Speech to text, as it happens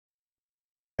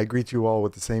I greet you all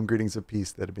with the same greetings of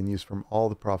peace that have been used from all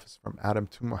the prophets, from Adam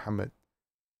to Muhammad.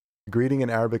 The greeting in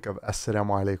Arabic of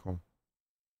Assalamu alaikum.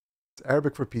 It's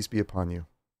Arabic for peace be upon you.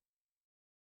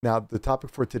 Now, the topic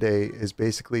for today is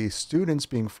basically students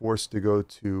being forced to go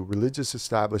to religious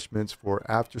establishments for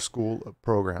after-school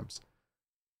programs.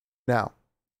 Now,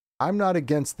 I'm not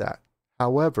against that.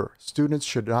 However, students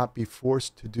should not be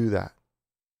forced to do that.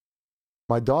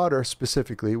 My daughter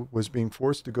specifically was being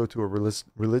forced to go to a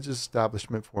religious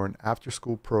establishment for an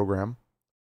after-school program,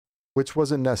 which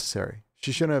wasn't necessary.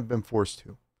 She shouldn't have been forced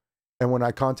to. And when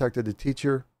I contacted the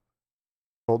teacher,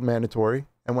 told mandatory,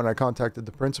 and when I contacted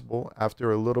the principal,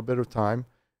 after a little bit of time,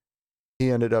 he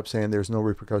ended up saying there's no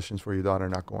repercussions for your daughter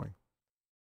not going.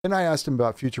 Then I asked him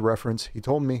about future reference. He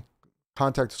told me,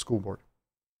 contact the school board.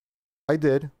 I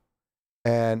did.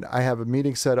 And I have a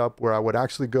meeting set up where I would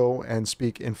actually go and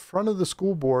speak in front of the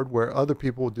school board where other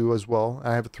people do as well.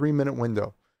 I have a 3-minute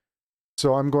window.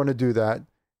 So I'm going to do that.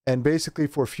 And basically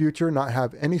for future, not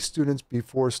have any students be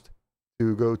forced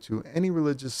to go to any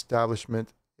religious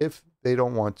establishment if they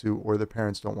don't want to or the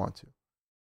parents don't want to.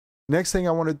 Next thing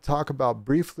I wanted to talk about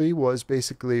briefly was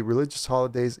basically religious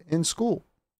holidays in school.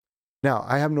 Now,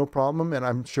 I have no problem, and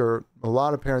I'm sure a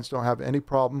lot of parents don't have any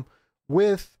problem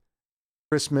with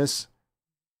Christmas,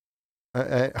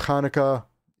 Hanukah,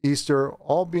 Easter,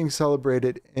 all being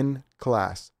celebrated in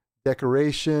class.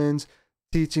 Decorations,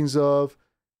 teachings of,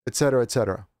 etc.,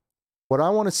 etc. What I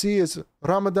want to see is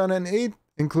Ramadan and Eid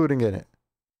including in it.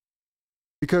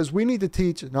 Because we need to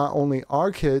teach not only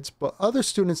our kids, but other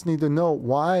students need to know,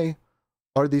 why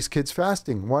are these kids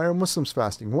fasting? Why are Muslims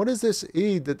fasting? What is this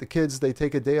Eid that the kids, they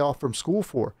take a day off from school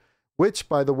for? Which,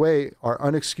 by the way, are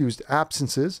unexcused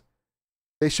absences.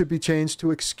 They should be changed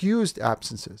to excused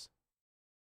absences.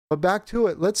 But back to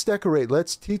it, let's decorate.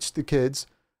 Let's teach the kids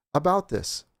about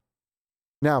this.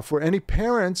 Now, for any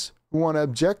parents who want to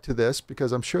object to this,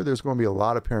 because I'm sure there's going to be a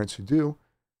lot of parents who do,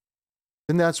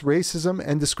 then that's racism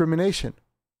and discrimination.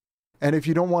 And if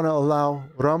you don't want to allow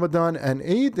Ramadan and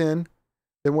Eid in,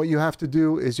 then what you have to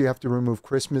do is you have to remove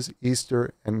Christmas,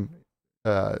 Easter, and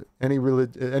any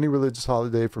religious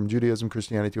holiday from Judaism,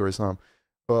 Christianity, or Islam,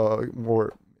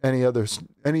 or any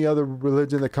other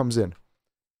religion that comes in.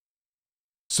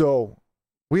 So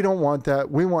we don't want that.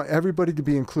 We want everybody to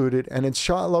be included, and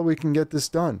inshallah we can get this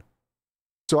done.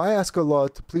 So I ask Allah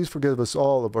to please forgive us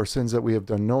all of our sins that we have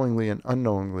done knowingly and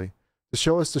unknowingly, to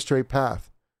show us the straight path,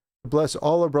 to bless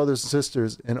all our brothers and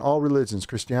sisters in all religions,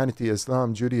 Christianity,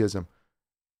 Islam, Judaism.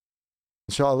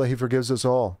 Inshallah, He forgives us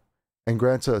all and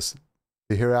grants us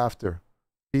the hereafter,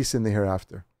 peace in the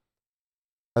hereafter.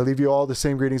 I leave you all the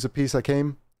same greetings of peace I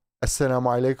came.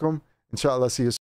 Assalamu alaikum. Inshallah, see you soon.